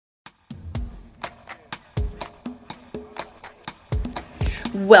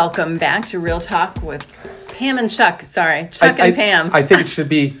Welcome back to Real Talk with Pam and Chuck. Sorry, Chuck and Pam. I think it should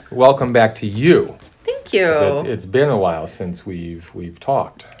be welcome back to you. Thank you. It's been a while since we've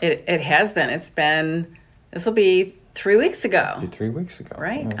talked. It has been. This will be 3 weeks ago. 3 weeks ago.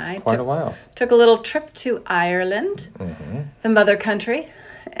 Right. Yeah, quite a while. Took a little trip to Ireland, the mother country,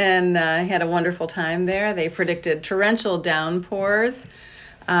 and had a wonderful time there. They predicted torrential downpours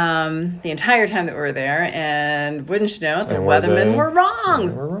the entire time that we were there, and wouldn't you know it, the weathermen were wrong.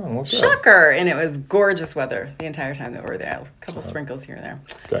 They were wrong. Well, Shocker! And it was gorgeous weather the entire time that we were there. A couple sprinkles here and there.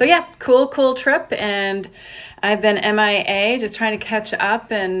 Good. So yeah, cool trip, and I've been MIA, just trying to catch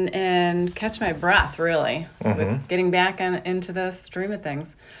up and catch my breath, really, with getting back into the stream of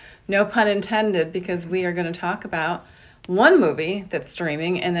things. No pun intended, because we are going to talk about one movie that's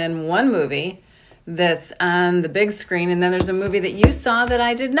streaming, and then one movie that's on the big screen, and then there's a movie that you saw that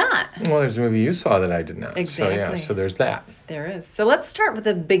I did not. Well, there's a movie you saw that I did not. Exactly. So there's that. There is. So let's start with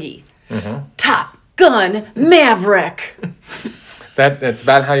a biggie. Top Gun Maverick. That's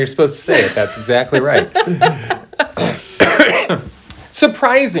about how you're supposed to say it. That's exactly right.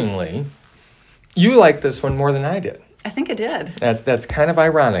 Surprisingly, you liked this one more than I did. I think I did. That's kind of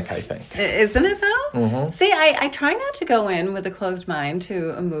ironic, I think. Isn't it, though? See, I try not to go in with a closed mind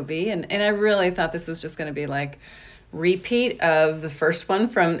to a movie, and I really thought this was just going to be like repeat of the first one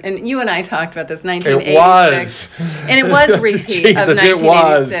from, and you and I talked about this, 1986. It was. And it was repeat of Jesus,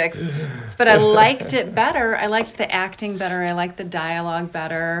 1986. it was. But I liked it better. I liked the acting better. I liked the dialogue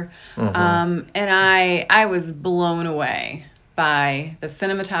better. And I was blown away by the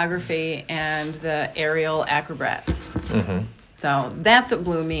cinematography and the aerial acrobats. So that's what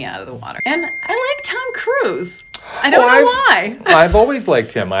blew me out of the water. And I like Tom Cruise. I don't know why. I've always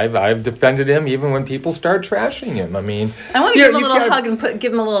liked him. I've defended him even when people start trashing him. I mean, I want to give him a little hug and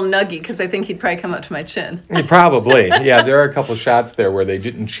give him a little nuggie, because I think he'd probably come up to my chin. Probably. Yeah, there are a couple shots there where they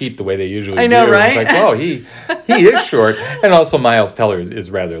didn't cheat the way they usually do. I know, right? It's like, oh, he is short. And also Miles Teller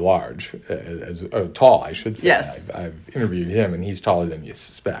is rather large, tall, I should say. Yes. I've interviewed him, and he's taller than you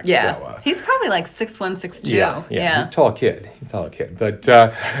suspect. Yeah. So, he's probably like 6'1", 6'2". Yeah. He's a tall kid. But,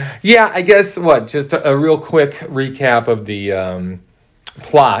 I guess, just a real quick recap of the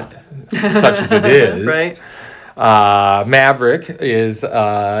plot, such as it is. Right. Maverick is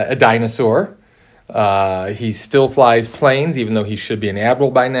a dinosaur. He still flies planes, even though he should be an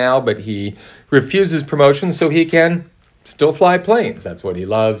admiral by now, but he refuses promotion so he can still fly planes. That's what he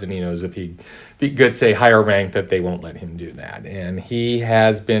loves, and he knows if he gets a higher rank that they won't let him do that. And he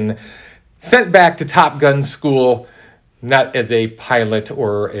has been sent back to Top Gun school, not as a pilot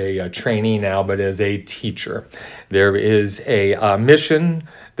or a trainee now, but as a teacher. There is a mission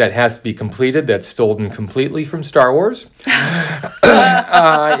that has to be completed that's stolen completely from Star Wars, in which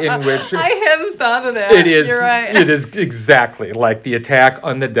I hadn't thought of that. it is. You're right. It is exactly like the attack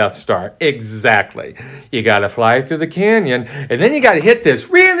on the Death Star. Exactly. You got to fly through the canyon, and then you got to hit this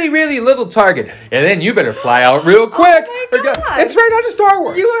really, really little target, and then you better fly out real quick. Oh my God. It's right out of Star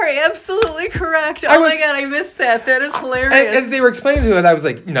Wars. You are absolutely correct. Oh my God, I missed that. That is hilarious. As they were explaining to it, I was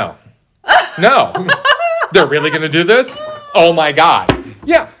like, no. They're really going to do this? Oh my God.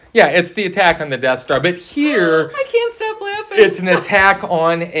 Yeah, it's the attack on the Death Star. But here, I can't stop laughing. it's an attack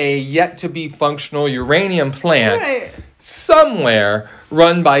on a yet-to-be-functional uranium plant somewhere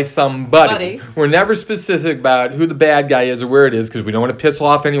run by somebody. We're never specific about who the bad guy is or where it is, because we don't want to piss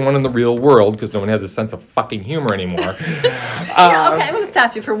off anyone in the real world, because no one has a sense of fucking humor anymore. Okay, I'm going to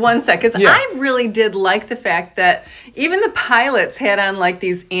stop you for 1 sec, because I really did like the fact that even the pilots had on like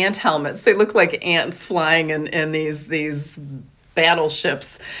these ant helmets. They look like ants flying in these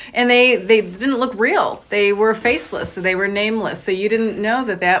battleships, and they didn't look real. They were faceless, so they were nameless, so you didn't know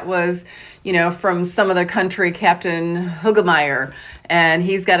that was, from some other country, Captain Hugemeyer, and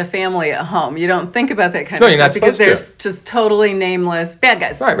he's got a family at home. You don't think about that kind of stuff because they're just totally nameless bad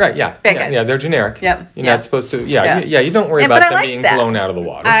guys. Right, yeah. Bad guys. Yeah, they're generic. Yep. You're not supposed to, you don't worry about them being blown out of the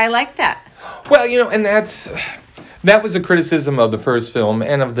water. I like that. Well, and that was a criticism of the first film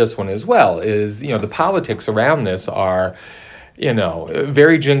and of this one as well, is, the politics around this are,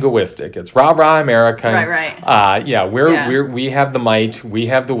 very jingoistic. It's rah rah America. Right. We have the might, we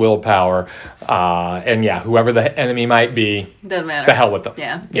have the willpower, and whoever the enemy might be, doesn't matter. The hell with them.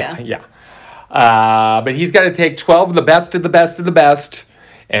 Yeah. But he's got to take 12 of the best of the best of the best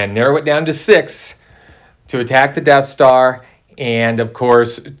and narrow it down to 6 to attack the Death Star. And, of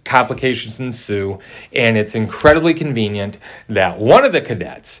course, complications ensue. And it's incredibly convenient that one of the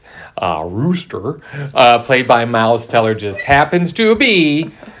cadets, Rooster, played by Miles Teller, just happens to be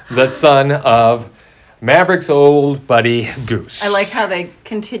the son of Maverick's old buddy, Goose. I like how they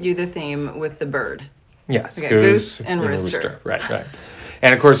continue the theme with the bird. Yes, okay, Goose and Rooster. Right.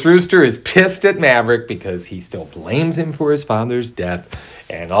 And of course, Rooster is pissed at Maverick because he still blames him for his father's death.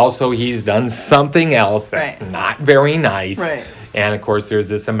 And also, he's done something else that's not very nice. Right. And of course, there's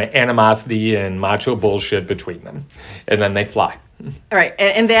this animosity and macho bullshit between them. And then they fly. All right.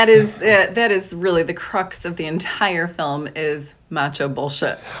 And that is really the crux of the entire film is macho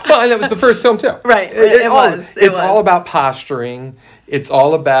bullshit. Well, and it was the first film, too. Right. It's all about posturing. It's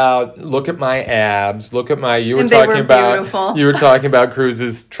all about look at my abs, look at my. You were talking about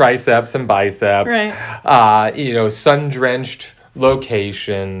Cruise's triceps and biceps. Right. Sun-drenched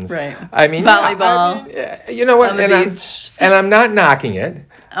locations. Right. I mean, volleyball. You know what? On the beach. And I'm not knocking it.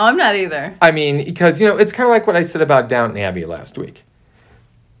 Oh, I'm not either. I mean, because it's kind of like what I said about Downton Abbey last week.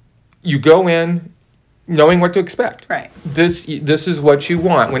 You go in knowing what to expect. Right. This is what you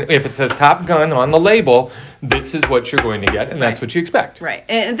want. If it says Top Gun on the label, this is what you're going to get, and that's what you expect. Right.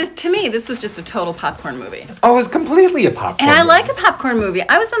 And to me, this was just a total popcorn movie. Oh, it's completely a popcorn movie. And I like a popcorn movie.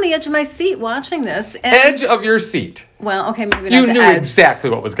 I was on the edge of my seat watching this. Edge of your seat. Well, okay, maybe not You the knew edge. exactly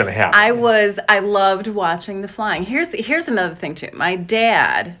what was going to happen. I loved watching the flying. Here's another thing, too. My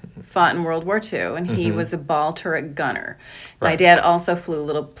dad fought in World War II, and he was a ball turret gunner. My dad also flew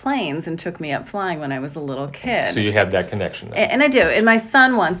little planes and took me up flying when I was a little kid. So you have that connection then. And I do. And my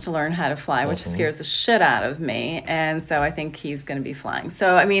son wants to learn how to fly, which scares the shit out of me. And so I think he's going to be flying.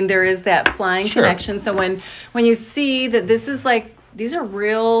 So, I mean, there is that flying connection. So when you see that this is like, these are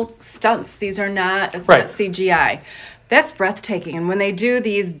real stunts. These are not, it's not CGI. That's breathtaking. And when they do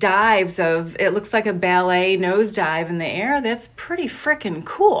these dives it looks like a ballet nose dive in the air, that's pretty freaking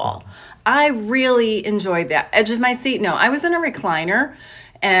cool. I really enjoyed that. Edge of my seat, no. I was in a recliner,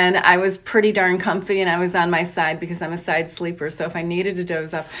 and I was pretty darn comfy, and I was on my side because I'm a side sleeper, so if I needed to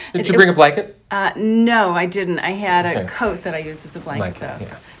doze off. Did you bring a blanket? No, I didn't. I had a coat that I used as a blanket, though.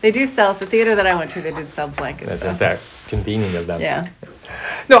 Yeah. They do sell, at the theater that I went to, they did sell blankets. Isn't that convenient of them? Yeah.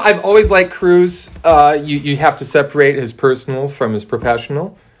 No, I've always liked Cruise. You have to separate his personal from his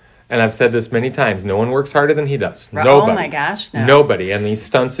professional. And I've said this many times. No one works harder than he does. Nobody. Oh my gosh, no. Nobody. And these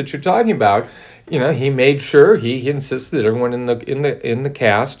stunts that you're talking about, he made sure he insisted that everyone in the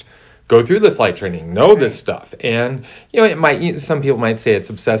cast go through the flight training, know this stuff. And some people might say it's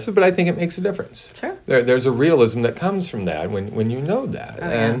obsessive, but I think it makes a difference. Sure. There's a realism that comes from that when you know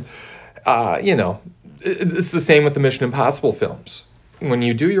that. It's the same with the Mission Impossible films. When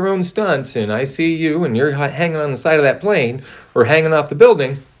you do your own stunts and I see you and you're hanging on the side of that plane or hanging off the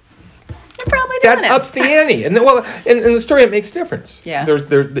building, probably doing that ups the ante, and in the story it makes a difference. Yeah,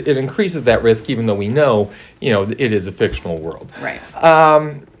 it increases that risk, even though we know it is a fictional world. Right.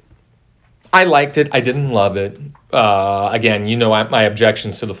 I liked it. I didn't love it. Again, my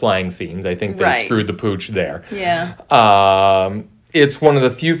objections to the flying scenes. I think they screwed the pooch there. Yeah. It's one of the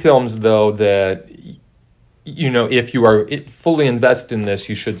few films though that if you are fully invested in this,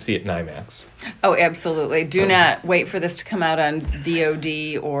 you should see it in IMAX. Oh, absolutely. Do not wait for this to come out on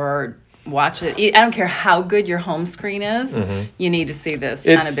VOD or watch it. I don't care how good your home screen is. Mm-hmm. You need to see this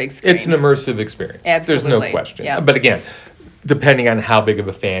on a big screen. It's an immersive experience. Absolutely. There's no question. Yeah. But again, depending on how big of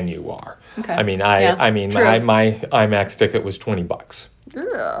a fan you are. Okay. I mean, my IMAX ticket was $20,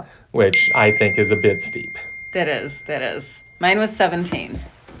 Ugh. which I think is a bit steep. That is. Mine was 17.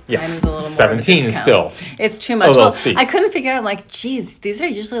 Yeah, mine was a little more 17 still. It's too much. A little steep. I couldn't figure out. I'm like, geez, these are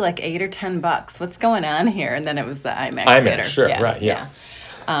usually like $8 or $10. What's going on here? And then it was the IMAX theater. Sure, right, yeah.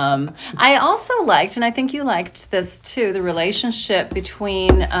 I also liked, and I think you liked this too, the relationship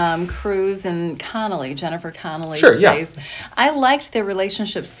between Cruise and Connelly, Jennifer Connelly. Sure, yeah. I liked their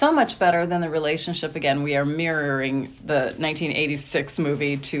relationship so much better than the relationship, again, we are mirroring the 1986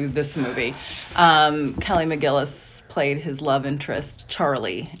 movie to this movie. Kelly McGillis played his love interest,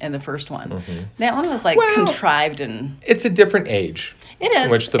 Charlie, in the first one. Mm-hmm. That one was contrived and... It's a different age. It is.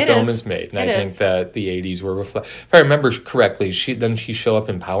 In which the film is made. And I think that the 80s were if I remember correctly, doesn't she show up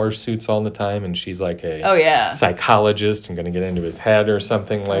in power suits all the time, and she's like a psychologist and going to get into his head or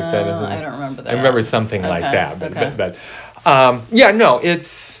something like that, isn't it? I don't remember that. I remember something like that. But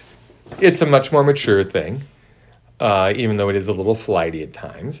it's a much more mature thing. Even though it is a little flighty at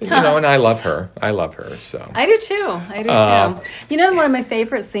times, and I love her. So I do too. One of my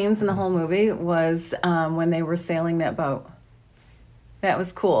favorite scenes in the whole movie was when they were sailing that boat. That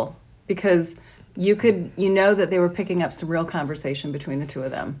was cool because you know that they were picking up some real conversation between the two of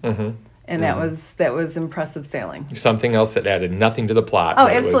them. Mm-hmm. And that was impressive sailing. Something else that added nothing to the plot. Oh,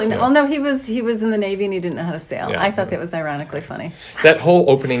 absolutely. Well, no, he was in the Navy and he didn't know how to sail. Yeah. I thought that was ironically funny. That whole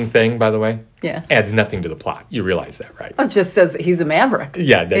opening thing, by the way, yeah, adds nothing to the plot. You realize that, right? It just says that he's a maverick.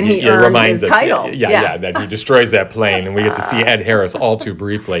 Yeah, that and he earns his title. Yeah, that he destroys that plane, and we get to see Ed Harris all too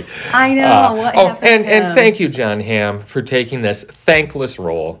briefly. I know. What happened and thank you, Jon Hamm, for taking this thankless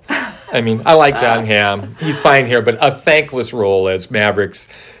role. I mean, I like Jon Hamm. He's fine here, but a thankless role as Maverick's,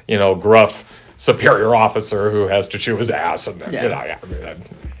 gruff superior officer who has to chew his ass and a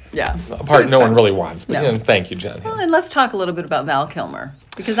part no one really wants. But thank you, Jon. Well, and let's talk a little bit about Val Kilmer,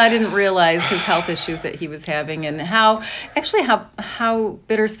 because I didn't realize his health issues that he was having and how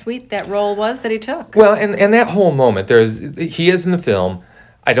bittersweet that role was that he took. Well, and that whole moment, he is in the film.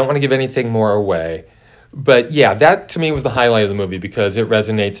 I don't want to give anything more away. But yeah, that to me was the highlight of the movie because it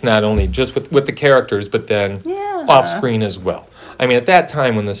resonates not only just with the characters, but then off screen as well. I mean, at that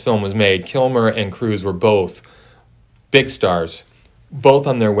time when this film was made, Kilmer and Cruise were both big stars, both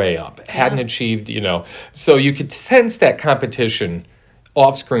on their way up, hadn't achieved, so you could sense that competition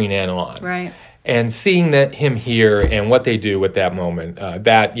off screen and on. Right. And seeing him here and what they do with that moment,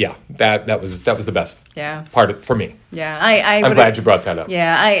 that was the best part for me. Yeah, I'm glad you brought that up.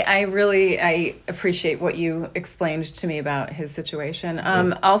 Yeah, I appreciate what you explained to me about his situation.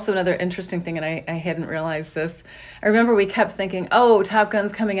 Also, another interesting thing, and I hadn't realized this. I remember we kept thinking, "Oh, Top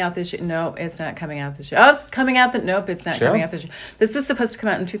Gun's coming out this year." No, it's not coming out this year. Oh, it's coming out. Nope, it's not coming out this year. This was supposed to come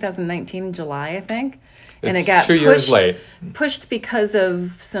out in 2019, in July, I think. And it got 2 years late. Pushed because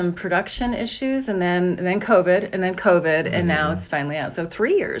of some production issues, and then COVID, and now it's finally out. So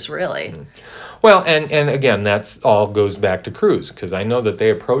 3 years, really. Well, and again, that all goes back to Cruise, because I know that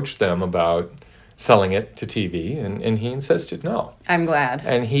they approached them about selling it to TV, and he insisted no. I'm glad.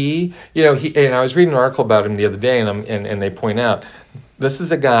 And he and I was reading an article about him the other day, and they point out this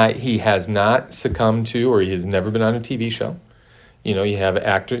is a guy he has not succumbed to, or he has never been on a TV show. You have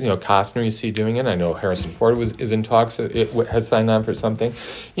actors, Costner you see doing it. I know Harrison Ford is in talks, has signed on for something.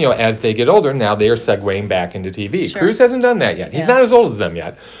 As they get older, now they are segueing back into TV. Sure. Cruise hasn't done that yet. He's not as old as them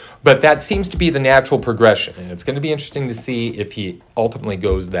yet. But that seems to be the natural progression. And it's going to be interesting to see if he ultimately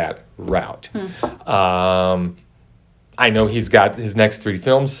goes that route. I know he's got his next 3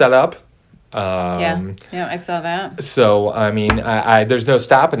 films set up. Yeah, I saw that. So, I mean, I there's no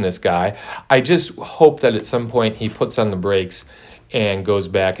stopping this guy. I just hope that at some point he puts on the brakes and goes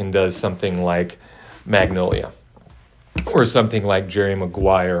back and does something like Magnolia or something like Jerry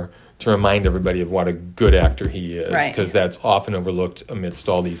Maguire to remind everybody of what a good actor he is, because that's often overlooked amidst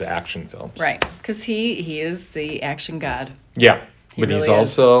all these action films. Right, because he is the action god. Yeah, but really he's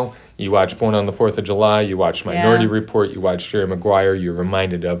also, you watch Born on the 4th of July, you watch Minority Report, you watch Jerry Maguire, you're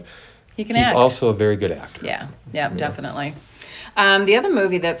reminded of he's also a very good actor. Yeah, definitely. The other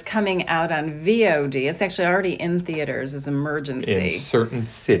movie that's coming out on VOD, it's actually already in theaters, is Emergency. In certain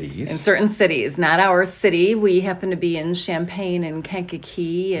cities. Not our city. We happen to be in Champaign and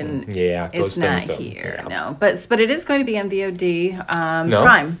Kankakee, and it's not here. No, but it is going to be on VOD.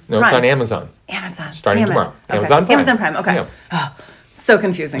 Prime. No, it's on Amazon. Starting tomorrow. Okay. Amazon Prime. Okay. Yeah. Oh, so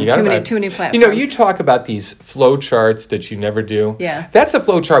confusing. Too many platforms. You talk about these flow charts that you never do. Yeah. That's a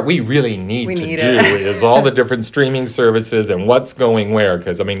flow chart we really need to do, is all the different streaming services and what's going where.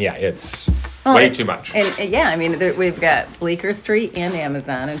 Because, it's way too much. And we've got Bleecker Street and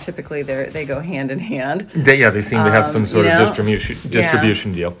Amazon, and typically they go hand in hand. They seem to have some sort of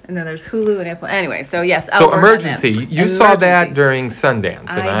distribution deal. And then there's Hulu and Apple. Anyway, so yes. So Emergency, you saw that during Sundance,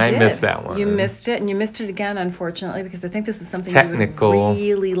 and I missed that one. You missed it, and you missed it again, unfortunately, because I think this is something you would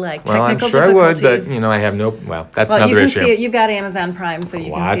really like. Well, I'm sure I would, but I have no. Well, that's another issue. You can see it. You've got Amazon Prime, so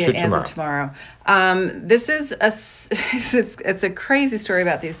you can see it as of tomorrow. This is it's a crazy story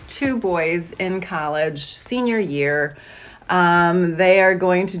about these 2 boys in college, senior year. They are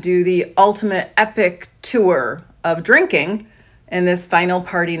going to do the ultimate epic tour of drinking in this final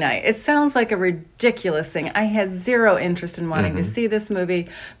party night. It sounds like a ridiculous thing. I had zero interest in wanting to see this movie,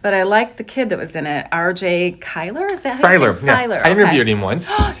 but I liked the kid that was in it, R.J. Kyler. Is that how you say it? Seiler. Okay. I interviewed him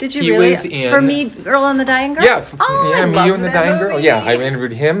once. Did you really? For Me, Girl and the Dying Girl? Yes. Oh, Me, You and the Dying Girl. Yeah, I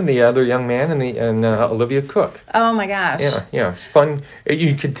interviewed him and the other young man and Olivia Cook. Oh my gosh. Yeah, it's fun.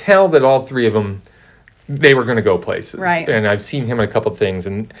 You could tell that all 3 of them, they were going to go places. Right. And I've seen him in a couple things,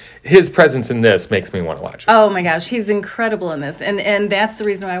 and his presence in this makes me want to watch it. Oh my gosh, he's incredible in this. And that's the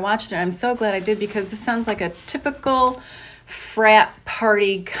reason why I watched it. I'm so glad I did, because this sounds like a typical frat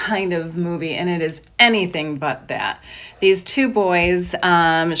party kind of movie, and it is anything but that. These 2 boys,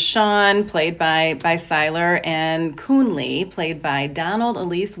 Sean, played by Seiler, and Coonley, played by Donald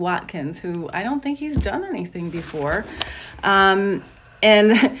Elise Watkins, who I don't think he's done anything before.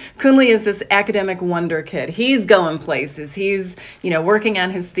 And Kunle is this academic wonder kid. He's going places. He's, working on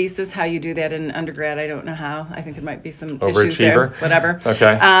his thesis, how you do that in undergrad. I don't know how. I think there might be some issues there. Whatever.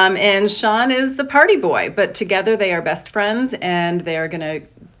 Okay. And Sean is the party boy. But together they are best friends, and they are going to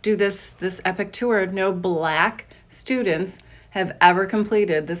do this epic tour. No Black students have ever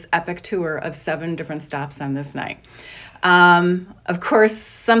completed this epic tour of 7 different stops on this night. Of course,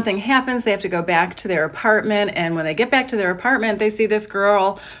 something happens. They have to go back to their apartment. And when they get back to their apartment, they see this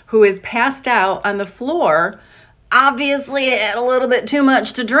girl who is passed out on the floor, obviously had a little bit too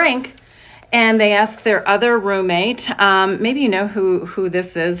much to drink. And they ask their other roommate, maybe you know who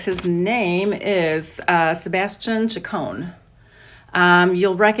this is. His name is Sebastian Chacon.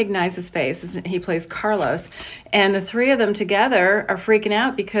 You'll recognize his face. He plays Carlos. And the 3 of them together are freaking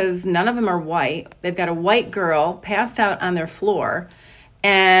out because none of them are white. They've got a white girl passed out on their floor.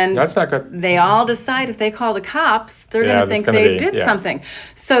 And that's not good. They all decide if they call the cops, they're going to think they did something.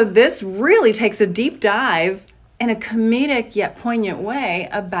 So this really takes a deep dive in a comedic yet poignant way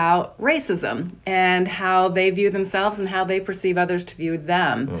about racism and how they view themselves and how they perceive others to view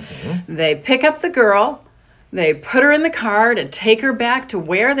them. Mm-hmm. They pick up the girl. They put her in the car to take her back to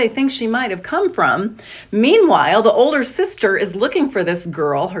where they think she might have come from. Meanwhile, the older sister is looking for this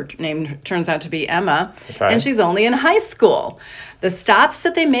girl. Her name turns out to be Emma, and she's only in high school. The stops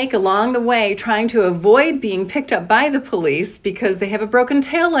that they make along the way trying to avoid being picked up by the police because they have a broken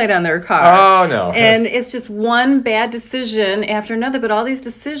taillight on their car. Oh, no. And it's just one bad decision after another, but all these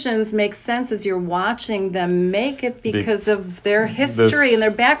decisions make sense as you're watching them make it because of their history and their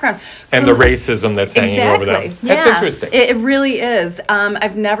background. And the racism that's hanging over them. That's interesting. It really is.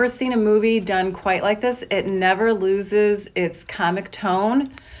 I've never seen a movie done quite like this. It never loses its comic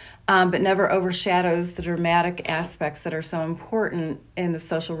tone. But never overshadows the dramatic aspects that are so important in the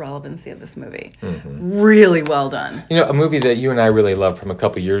social relevancy of this movie. Mm-hmm. Really well done. A movie that you and I really loved from a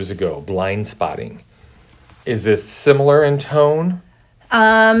couple years ago, Blind Spotting. Is this similar in tone?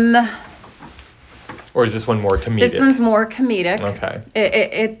 Or is this one more comedic? This one's more comedic.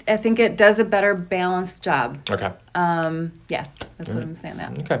 Okay. I think it does a better balanced job. Okay. Yeah, that's what I'm saying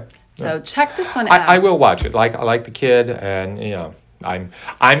now. Okay. So check this one out. I will watch it. I like the kid, and I'm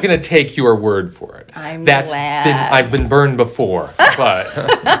going to take your word for it. I'm glad. I've been burned before, but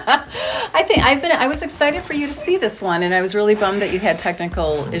I was excited for you to see this one, and I was really bummed that you had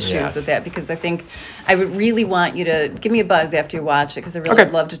technical issues with that, because I think I would really want you to give me a buzz after you watch it, because I really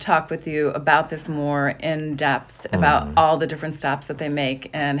would love to talk with you about this more in depth, about all the different stops that they make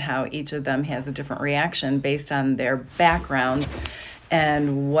and how each of them has a different reaction based on their backgrounds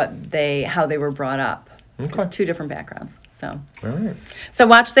and how they were brought up. Okay. 2 different backgrounds. So, all right. So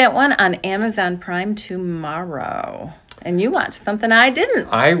watch that one on Amazon Prime tomorrow. And you watched something I didn't.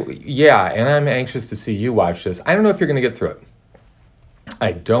 And I'm anxious to see you watch this. I don't know if you're going to get through it.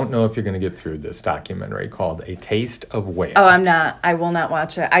 I don't know if you're going to get through this documentary called A Taste of Whale. Oh, I'm not. I will not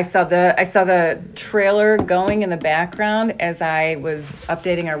watch it. I saw the trailer going in the background as I was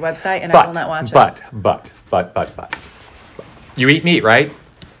updating our website, and I will not watch it. But. You eat meat, right?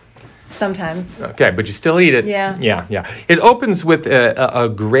 Sometimes. Okay, but you still eat it. Yeah. It opens with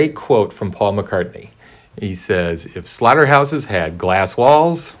a great quote from Paul McCartney. He says, if slaughterhouses had glass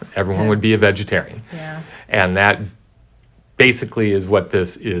walls, everyone would be a vegetarian. Yeah. And that basically is what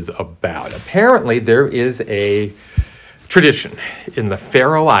this is about. Apparently, there is a tradition in the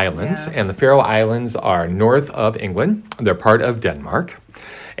Faroe Islands, and the Faroe Islands are north of England. They're part of Denmark,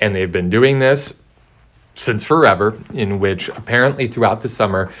 and they've been doing this since forever, in which apparently throughout the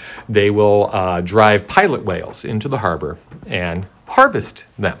summer they will drive pilot whales into the harbor and harvest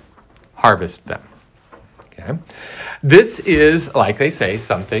them. Okay. This is, like they say,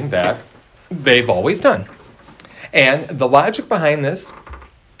 something that they've always done. And the logic behind this,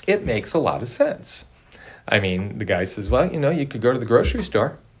 it makes a lot of sense. I mean, the guy says, well, you could go to the grocery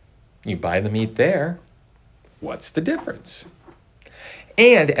store. You buy the meat there. What's the difference?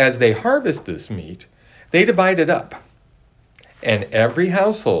 And as they harvest this meat, they divide it up. And every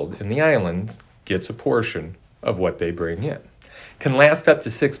household in the islands gets a portion of what they bring in. Can last up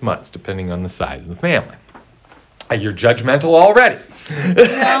to 6 months, depending on the size of the family. You're judgmental already.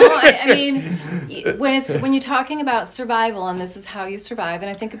 No, I mean, when you're talking about survival, and this is how you survive, and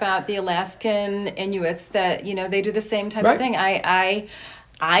I think about the Alaskan Inuits that, they do the same type of thing. I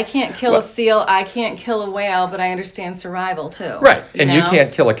can't kill a seal, I can't kill a whale, but I understand survival too. Right, and you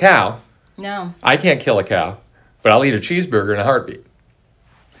can't kill a cow. No. I can't kill a cow, but I'll eat a cheeseburger in a heartbeat.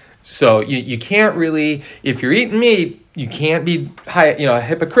 So you can't really, if you're eating meat, you can't be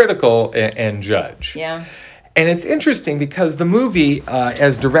hypocritical and judge. Yeah. And it's interesting because the movie,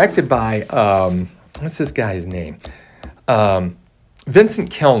 as directed by, what's this guy's name? Vincent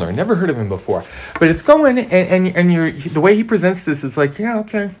Kellner. Never heard of him before. But it's going, and the way he presents this is like, yeah,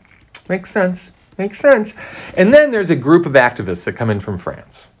 okay, makes sense. And then there's a group of activists that come in from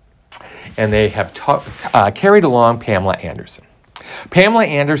France. And they have carried along Pamela Anderson. Pamela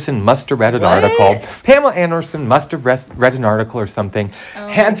Anderson must have read an article. Pamela Anderson must have read an article or something,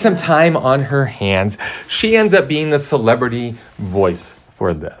 had some time on her hands. She ends up being the celebrity voice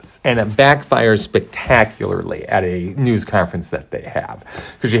for this. And it backfires spectacularly at a news conference that they have.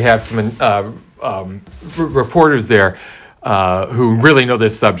 Because you have some reporters there who really know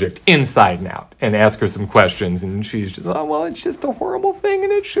this subject inside and out and ask her some questions. And she's just, oh, well, it's just a horrible thing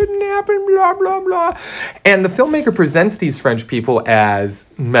and it shouldn't happen, blah, blah, blah. And the filmmaker presents these French people as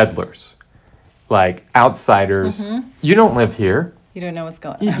meddlers, like outsiders. Mm-hmm. You don't live here. You don't know what's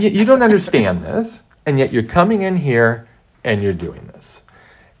going on. You don't understand this. And yet you're coming in here and you're doing this.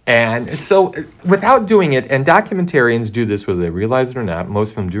 And so without doing it, and documentarians do this whether they realize it or not,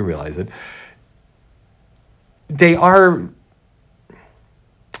 most of them do realize it, they are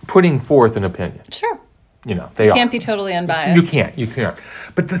putting forth an opinion. Sure. You know, they can't be totally unbiased. You can't.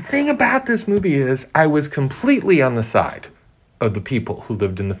 But the thing about this movie is I was completely on the side of the people who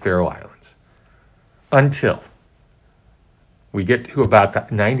lived in the Faroe Islands until we get to about the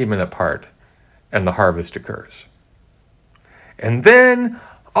 90-minute part and the harvest occurs. And then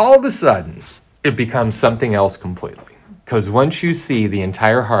all of a sudden it becomes something else completely. Because once you see the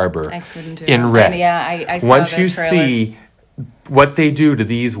entire harbor in red, I saw once the you trailer. see what they do to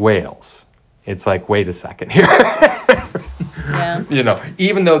these whales, it's like, wait a second here. Yeah. You know,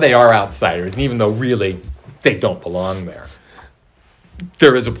 even though they are outsiders, and even though really they don't belong there,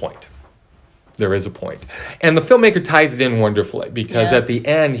 there is a point. And the filmmaker ties it in wonderfully because at the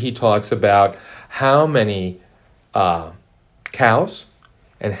end he talks about how many cows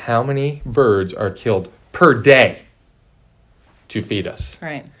and how many birds are killed per day to feed us.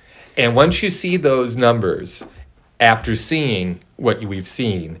 Right. And once you see those numbers, after seeing what we've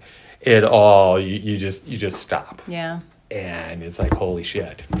seen, it all you just stop. Yeah. And it's like, holy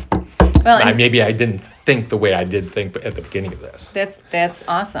shit. Well, maybe I didn't think the way I did think at the beginning of this. That's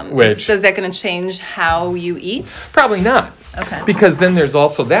awesome. Which, so is that going to change how you eat? Probably not. Okay. Because then there's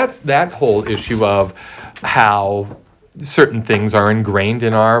also that whole issue of how certain things are ingrained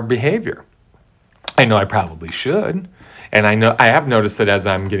in our behavior. I know I probably should. And I have noticed that as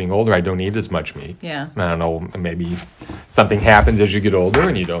I'm getting older, I don't eat as much meat. Yeah. I don't know, maybe something happens as you get older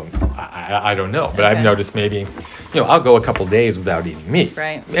and you don't, I don't know. But I've noticed maybe, I'll go a couple days without eating meat.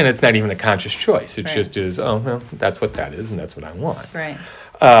 Right. And it's not even a conscious choice. It right. just is, that's what that is and that's what I want. Right.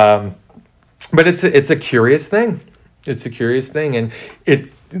 But it's a curious thing. And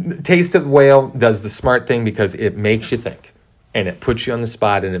Taste of the Whale does the smart thing because it makes you think. And it puts you on the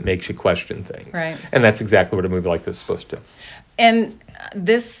spot and it makes you question things. Right. And that's exactly what a movie like this is supposed to do. And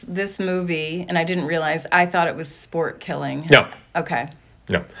this movie, and I didn't realize, I thought it was sport killing. No. Okay.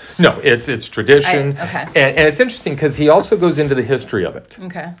 No, it's tradition. Okay. And it's interesting because he also goes into the history of it.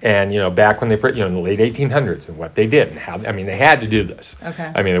 Okay. And, back when they, in the late 1800s and what they did and how, they had to do this.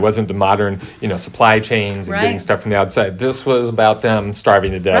 Okay. It wasn't the modern, supply chains and getting stuff from the outside. This was about them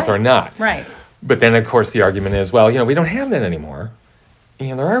starving to death or not. Right. But then, of course, the argument is, well, we don't have that anymore.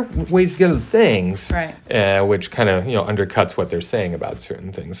 There are ways to get at things, which kind of, undercuts what they're saying about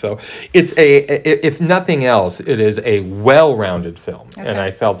certain things. So it's if nothing else, it is a well-rounded film. Okay. And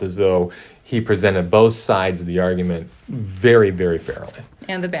I felt as though he presented both sides of the argument very, very fairly.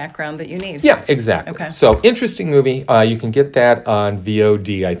 And the background that you need. Yeah, exactly. Okay. So interesting movie. You can get that on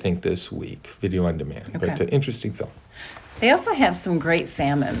VOD, I think, this week, video on demand. Okay. But interesting film. They also have some great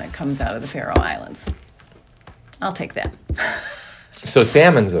salmon that comes out of the Faroe Islands. I'll take that. So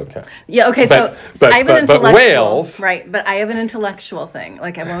salmon's okay. Yeah, okay, but whales. Right, but I have an intellectual thing.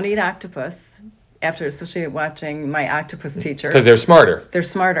 Like, I won't eat octopus after, especially watching my octopus teacher. Because they're smarter. They're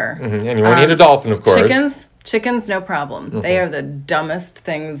smarter. Mm-hmm. And you won't eat a dolphin, of course. Chickens, no problem. Mm-hmm. They are the dumbest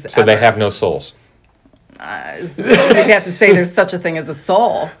things So ever. They have no souls. You'd have to say there's such a thing as a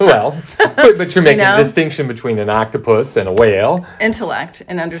soul. Well, but you're making a distinction between an octopus and a whale. Intellect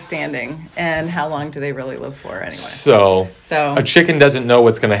and understanding, and how long do they really live for anyway? So a chicken doesn't know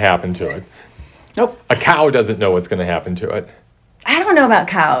what's going to happen to it. Nope. A cow doesn't know what's going to happen to it. I don't know about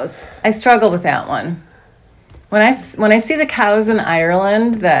cows. I struggle with that one. When I see the cows in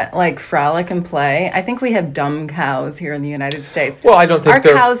Ireland that frolic and play, I think we have dumb cows here in the United States. Well, I don't think our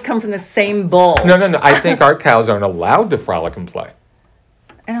cows come from the same bull. No. I think our cows aren't allowed to frolic and play.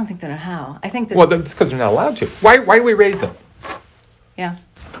 I don't think they know how. I think that. Well, it's because they're not allowed to. Why do we raise them? Yeah.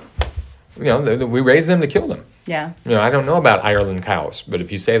 We raise them to kill them. Yeah. I don't know about Ireland cows, but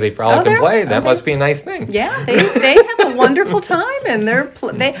if you say they frolic and play, that must be a nice thing. Yeah, they have a wonderful time, and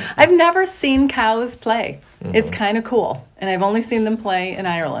I've never seen cows play. Mm-hmm. It's kind of cool, and I've only seen them play in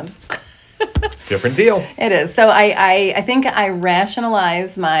Ireland. Different deal. It is. So I think I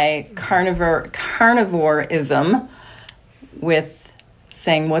rationalize my carnivorism with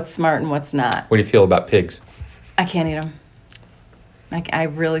saying what's smart and what's not. What do you feel about pigs? I can't eat them. I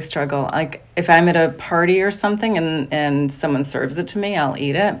really struggle. Like if I'm at a party or something and someone serves it to me, I'll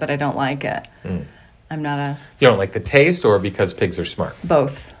eat it, but I don't like it. Mm. I'm not a... You don't like the taste or because pigs are smart?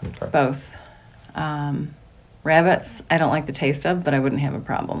 Both. Okay. Both. Rabbits, I don't like the taste of, but I wouldn't have a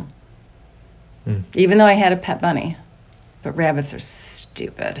problem. Mm. Even though I had a pet bunny. But rabbits are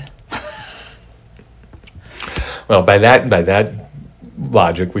stupid. Well, by that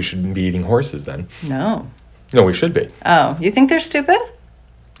logic, we shouldn't be eating horses then. No, we should be. Oh, you think they're stupid?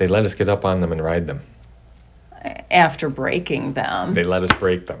 They let us get up on them and ride them. After breaking them. They let us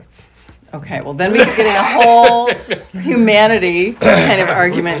break them. Okay, well then we could get in a whole humanity kind of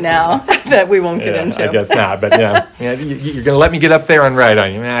argument now that we won't get into. I guess not, but you're going to let me get up there and ride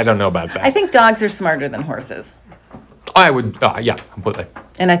on you. I don't know about that. I think dogs are smarter than horses. I would, completely.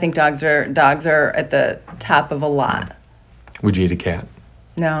 And I think dogs are at the top of a lot. Would you eat a cat?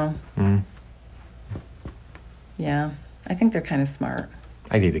 No. Mm. Yeah, I think they're kind of smart.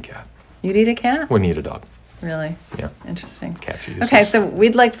 I'd eat a cat. You'd eat a cat? Wouldn't eat a dog. Really? Yeah. Interesting. Cats are useless. Okay, so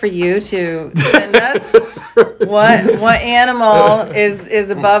we'd like for you to send us what animal is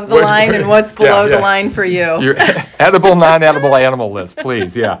above the line and what's below the line for you. Your edible, non-edible animal list,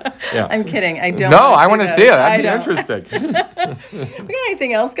 please. Yeah. I'm kidding. I don't. No, I want to see it. That'd be interesting. We got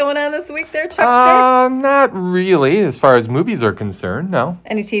anything else going on this week there, Chuckster? Not really, as far as movies are concerned. No.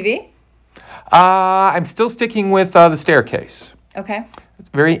 Any TV? I'm still sticking with The Staircase. Okay. It's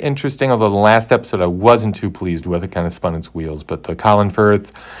very interesting, although the last episode I wasn't too pleased with. It kind of spun its wheels. But the Colin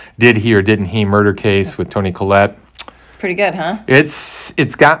Firth did he or didn't he murder case with Toni Collette. Pretty good, huh?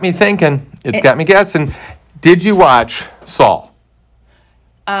 It's got me thinking. It's got me guessing. Did you watch Saul?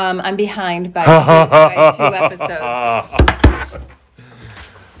 I'm behind by 2 episodes.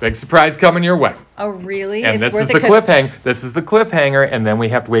 Big surprise coming your way. Oh, really? And this is the cliffhanger. This is the cliffhanger, and then we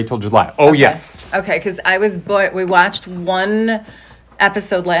have to wait till July. Oh, okay. Yes. Okay, because we watched one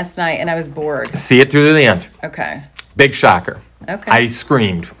episode last night, and I was bored. See it through to the end. Okay. Big shocker. Okay. I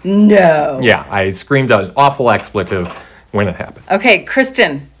screamed. No. Yeah, I screamed an awful expletive when it happened. Okay, Chris,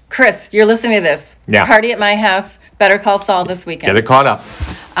 you're listening to this. Yeah. Party at my house. Better Call Saul this weekend. Get it caught up.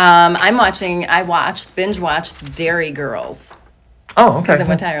 Binge watched Dairy Girls. Oh, okay. Because I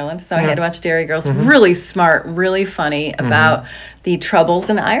went to Ireland, so I had to watch Dairy Girls. Mm-hmm. Really smart, really funny about the troubles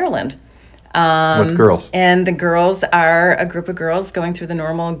in Ireland. What girls? And the girls are a group of girls going through the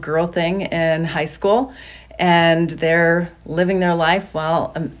normal girl thing in high school, and they're living their life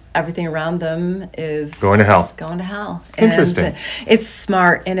while everything around them is going to hell. Interesting. And it's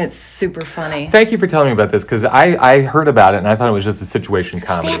smart and it's super funny. Thank you for telling me about this, because I heard about it and I thought it was just a situation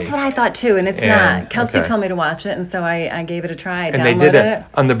comedy. That's what I thought too, and it's not. Kelsey told me to watch it, and so I gave it a try. And they did it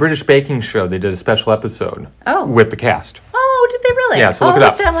on the British Baking Show. They did a special episode with the cast. Oh, did they really? Yeah, so look it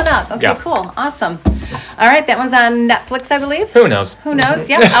up. Look that one up. Okay, cool. Awesome. All right, that one's on Netflix, I believe. Who knows?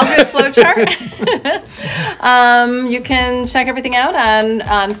 Yeah, I'll do a flow chart. You can check everything out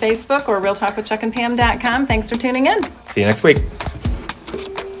on Facebook or realtalkwithchuckandpam.com. Thanks for tuning in. See you next week.